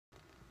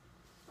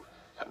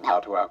Now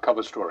to our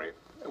cover story.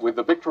 With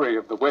the victory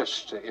of the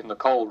West in the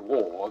Cold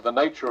War, the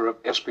nature of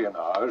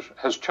espionage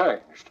has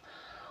changed.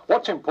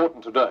 What's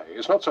important today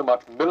is not so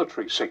much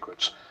military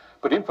secrets,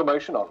 but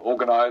information on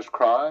organised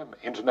crime,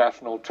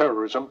 international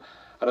terrorism,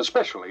 and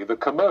especially the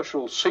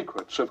commercial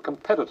secrets of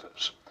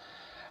competitors.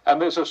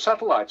 And there's a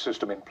satellite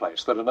system in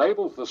place that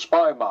enables the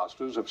spy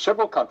masters of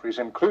several countries,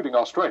 including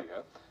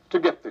Australia, to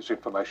get this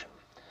information.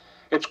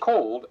 It's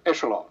called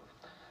Echelon,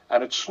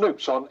 and it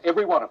snoops on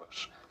every one of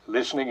us,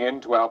 listening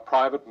in to our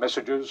private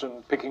messages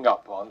and picking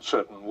up on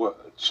certain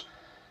words.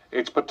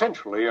 It's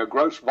potentially a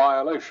gross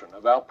violation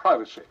of our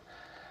privacy.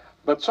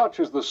 But such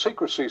is the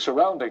secrecy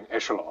surrounding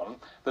Echelon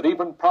that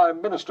even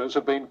prime ministers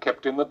have been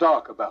kept in the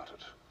dark about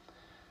it.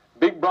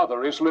 Big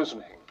Brother is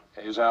listening,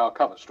 is our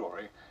cover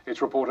story.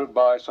 It's reported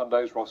by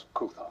Sunday's Ross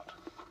Coulthard.